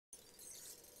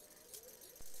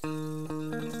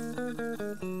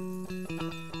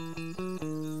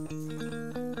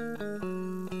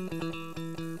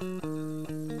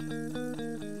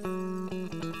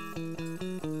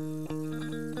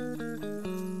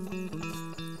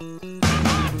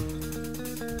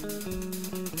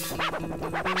Riding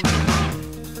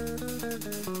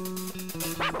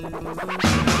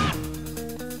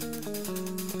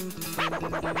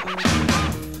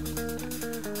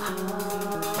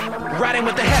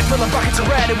with the head full of buckets of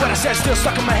red, and what I said still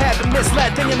stuck in my head, but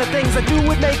misled. Thinking the things I do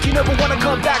would make you never wanna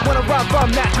come back. Wanna run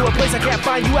from that to a place I can't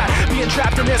find you at. Being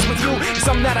trapped in this with you is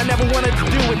something that I never wanted to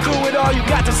do. And through it all, you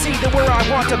got to see that where I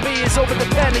want to be is over the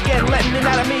pen again, letting it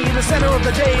out of me in the center of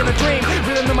the day in a dream.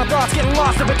 Reeling in my thoughts, getting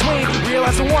lost in between.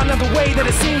 Realizing one other way that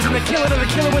it seems, and the killer to the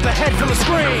killer with a head full of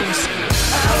screams.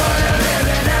 I wanna live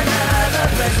in another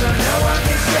place where no one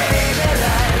can say that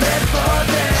I live for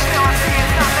them. Still I see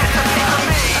it's not meant to be for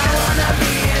me. I wanna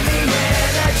be in the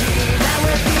energy, not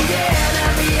with the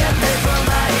enemy I play for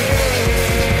my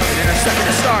head. In a second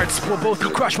it starts, we'll both be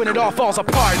crushed when it all falls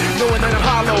apart. Knowing that I'm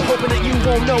hollow, hoping that you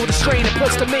won't know the strain it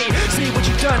puts to me. See what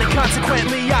you've done and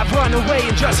consequently I've run away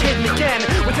and just hidden again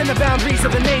within the boundaries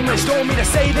of the nameless. Told me to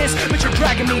say this, but you're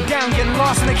dragging me down, getting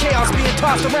lost in the chaos, being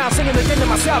tossed around, singing within to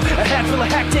myself, a head full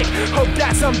of hectic. Hope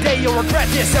that someday you'll regret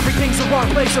this. Everything's the wrong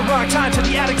place, the wrong time, to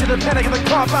the addict, to the panic of the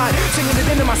combine, singing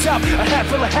within to myself, a head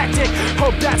full of hectic.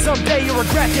 Hope that someday you'll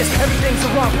regret this. Everything's the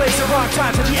wrong place, the wrong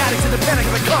time, to the addict, to the panic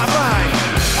of the combine.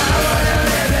 I wanna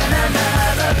live in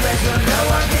another place where no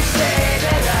one can say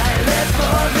that I live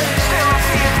for them. Still I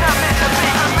see it's not meant to be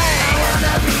for me. I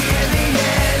wanna be in the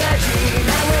energy,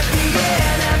 not with the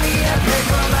enemy I play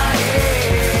for my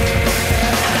head.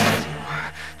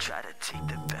 Try to take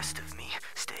the best of me,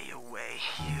 stay away.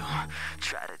 You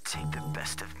try to take the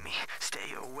best of me,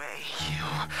 stay away. You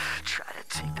try to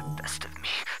take the best of me,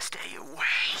 stay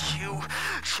away. You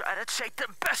try to take the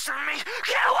best of me,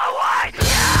 get away.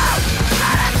 You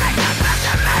try to take the best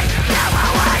of me, get away. You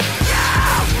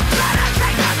try to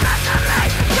take the best of me,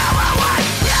 go away.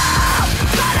 You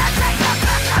try to take the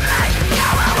best of me, go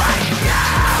away. You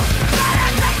try to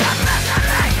take the best of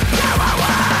me, go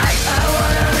away. I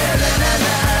wanna live in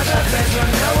another place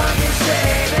where no one can say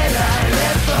that I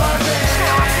live for them.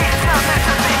 Still I see it's not meant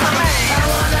to be for me. I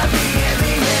wanna be in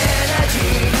the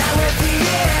energy, not with the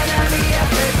enemy I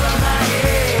play for my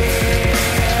head.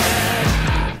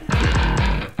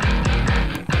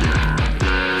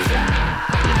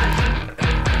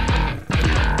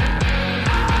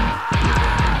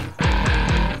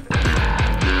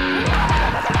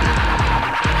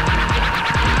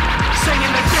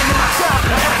 Singing again to myself,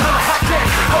 a head full of hectic.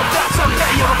 Hope that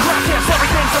someday you'll regret this.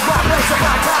 Everything's the wrong place, the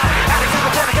wrong time, addict to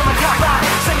the panic of my combine,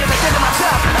 singing again to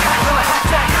myself, a head full of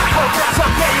hectic. Hope that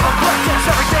someday you'll regret this.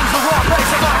 Everything's